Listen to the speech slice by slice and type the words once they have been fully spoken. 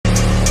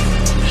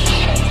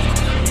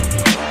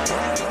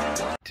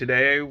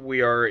Today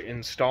we are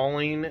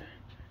installing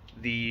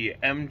the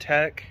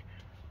M-Tech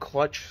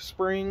clutch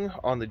spring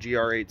on the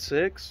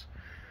GR86.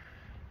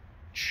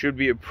 Should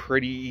be a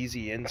pretty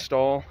easy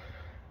install.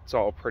 It's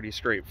all pretty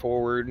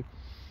straightforward.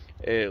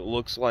 It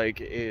looks like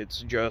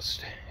it's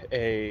just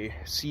a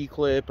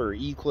C-clip or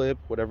E-clip,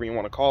 whatever you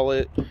want to call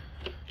it,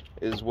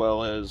 as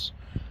well as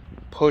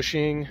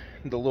pushing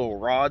the little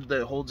rod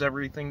that holds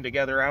everything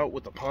together out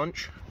with a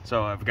punch.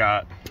 So I've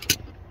got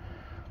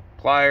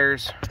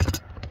pliers,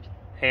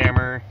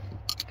 hammer,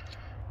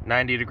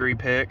 90-degree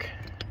pick,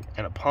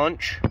 and a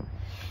punch.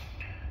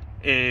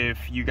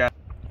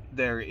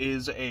 There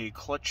is a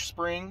clutch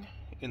spring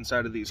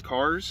inside of these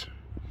cars.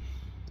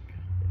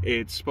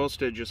 It's supposed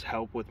to just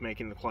help with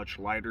making the clutch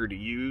lighter to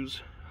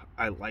use.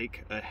 I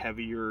like a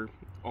heavier,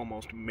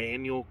 almost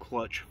manual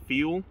clutch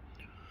feel.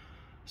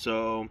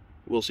 So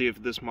we'll see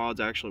if this mod's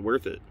actually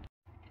worth it.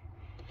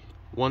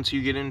 Once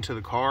you get into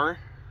the car,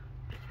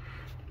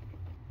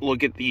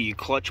 look at the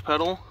clutch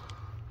pedal.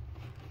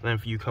 And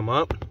if you come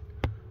up,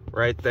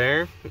 right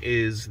there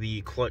is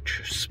the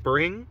clutch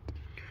spring.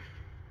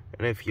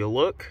 And if you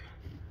look,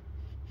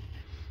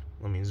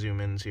 let me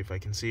zoom in and see if I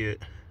can see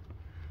it.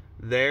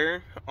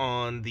 There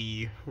on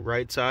the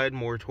right side,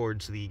 more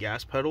towards the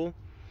gas pedal,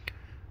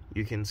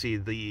 you can see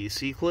the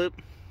C-clip.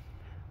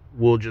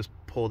 We'll just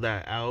pull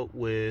that out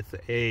with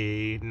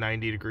a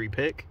 90-degree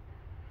pick.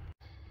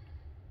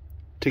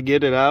 To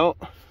get it out,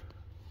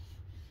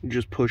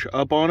 just push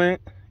up on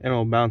it and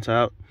it'll bounce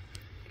out.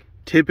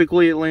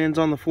 Typically it lands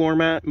on the floor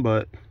mat,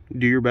 but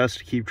do your best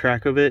to keep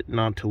track of it,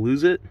 not to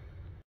lose it.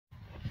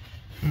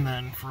 And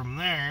then from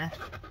there,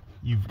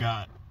 you've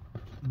got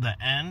the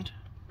end.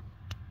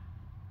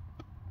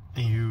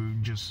 You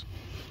just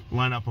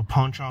line up a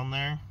punch on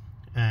there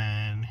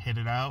and hit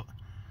it out.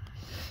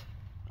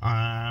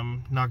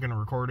 I'm not going to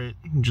record it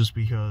just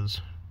because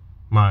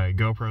my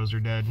GoPros are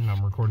dead and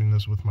I'm recording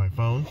this with my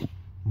phone,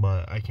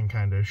 but I can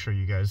kind of show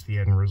you guys the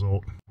end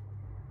result.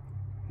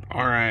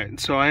 Alright,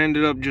 so I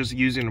ended up just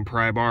using a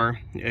pry bar.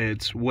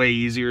 It's way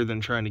easier than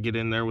trying to get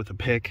in there with a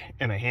pick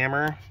and a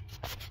hammer.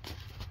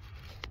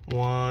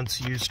 Once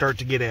you start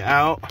to get it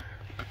out,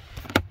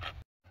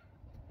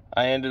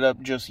 I ended up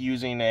just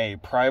using a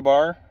pry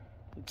bar.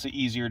 It's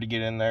easier to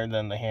get in there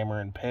than the hammer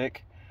and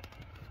pick.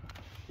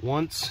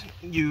 Once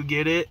you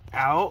get it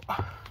out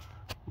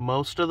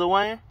most of the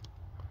way,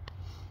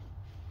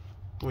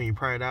 when you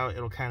pry it out,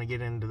 it'll kind of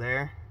get into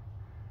there.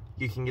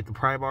 You can get the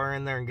pry bar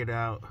in there and get it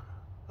out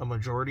a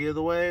majority of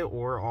the way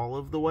or all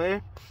of the way.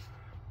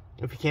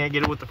 If you can't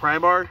get it with the pry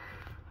bar,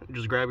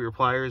 just grab your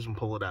pliers and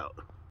pull it out.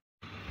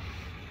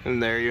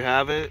 And there you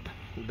have it.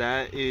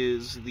 That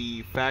is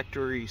the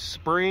factory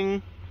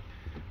spring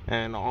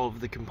and all of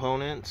the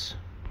components.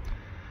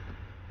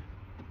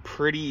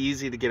 Pretty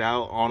easy to get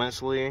out,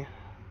 honestly.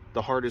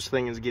 The hardest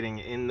thing is getting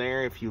in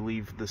there if you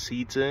leave the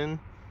seats in,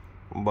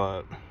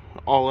 but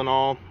all in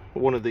all,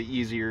 one of the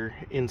easier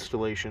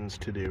installations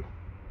to do.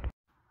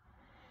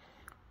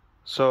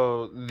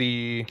 So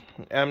the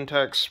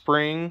M-Tech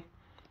spring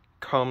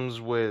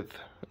comes with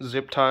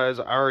zip ties.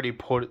 I already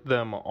put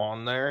them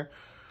on there.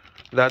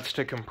 That's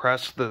to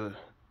compress the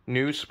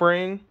new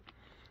spring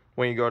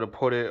when you go to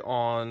put it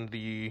on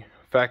the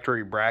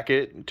factory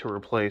bracket to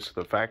replace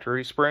the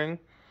factory spring.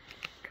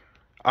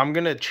 I'm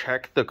gonna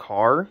check the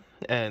car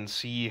and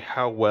see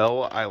how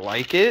well I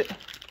like it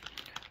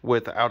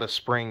without a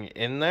spring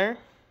in there.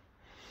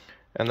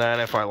 And then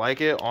if I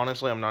like it,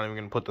 honestly, I'm not even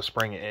gonna put the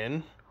spring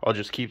in. I'll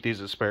just keep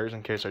these as spares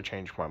in case I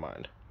change my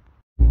mind.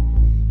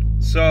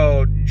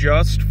 So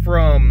just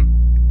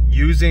from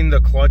using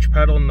the clutch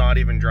pedal, not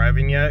even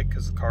driving yet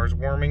because the car's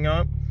warming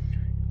up,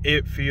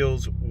 it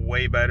feels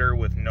way better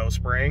with no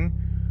spring.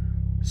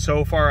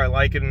 So far I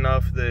like it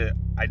enough that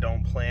I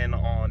don't plan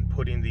on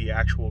putting the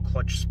actual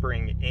clutch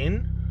spring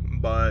in,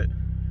 but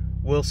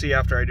we'll see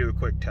after I do a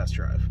quick test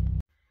drive.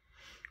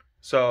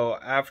 So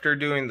after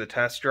doing the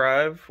test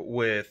drive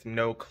with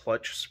no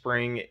clutch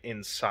spring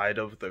inside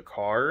of the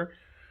car,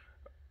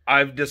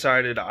 I've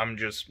decided I'm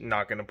just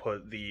not going to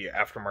put the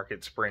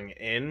aftermarket spring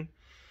in.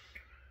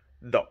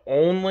 The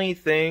only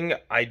thing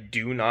I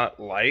do not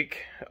like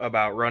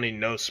about running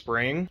no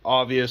spring,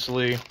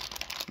 obviously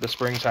the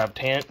springs have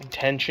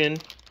tension.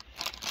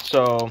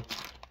 So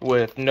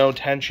with no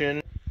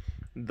tension,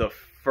 the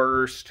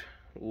first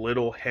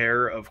little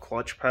hair of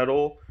clutch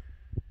pedal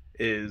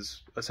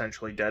is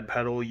essentially dead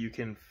pedal. You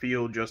can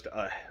feel just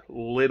a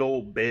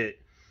little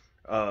bit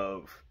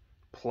of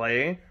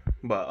play,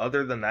 but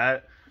other than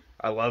that,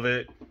 I love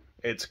it.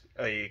 It's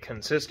a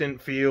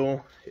consistent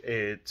feel.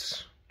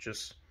 It's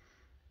just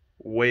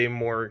way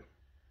more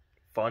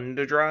fun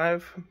to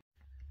drive.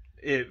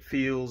 It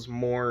feels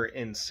more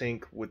in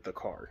sync with the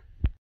car.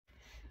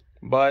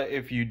 But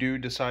if you do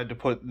decide to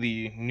put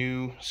the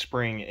new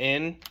spring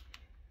in,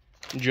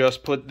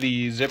 just put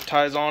the zip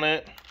ties on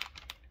it,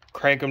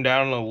 crank them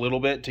down a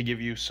little bit to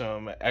give you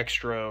some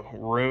extra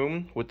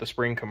room with the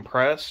spring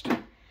compressed.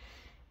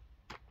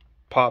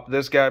 Pop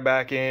this guy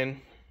back in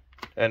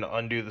and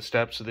undo the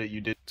steps that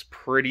you did. It's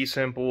pretty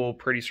simple,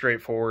 pretty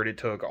straightforward. It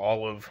took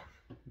all of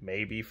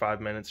maybe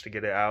 5 minutes to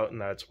get it out,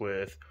 and that's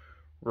with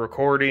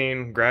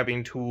recording,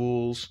 grabbing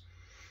tools,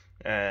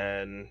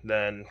 and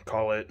then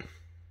call it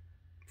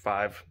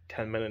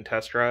 5-10 minute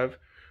test drive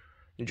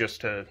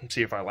just to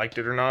see if I liked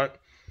it or not.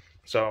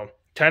 So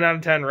 10 out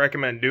of 10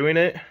 recommend doing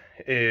it.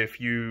 If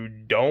you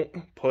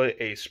don't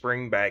put a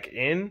spring back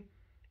in,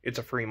 it's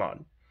a free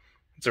mod.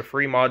 It's a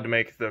free mod to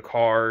make the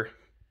car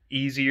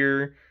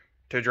easier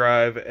to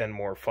drive and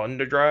more fun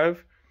to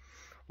drive.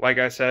 Like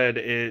I said,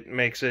 it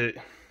makes it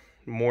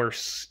more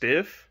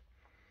stiff,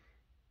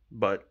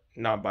 but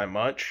not by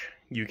much.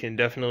 You can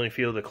definitely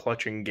feel the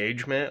clutch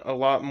engagement a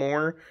lot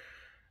more.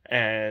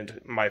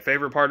 And my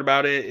favorite part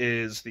about it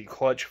is the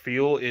clutch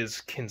feel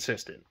is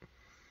consistent.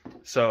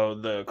 So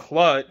the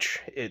clutch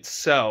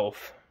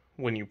itself,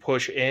 when you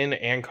push in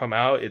and come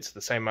out, it's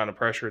the same amount of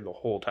pressure the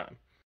whole time.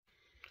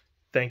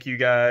 Thank you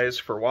guys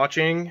for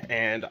watching,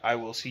 and I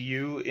will see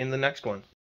you in the next one.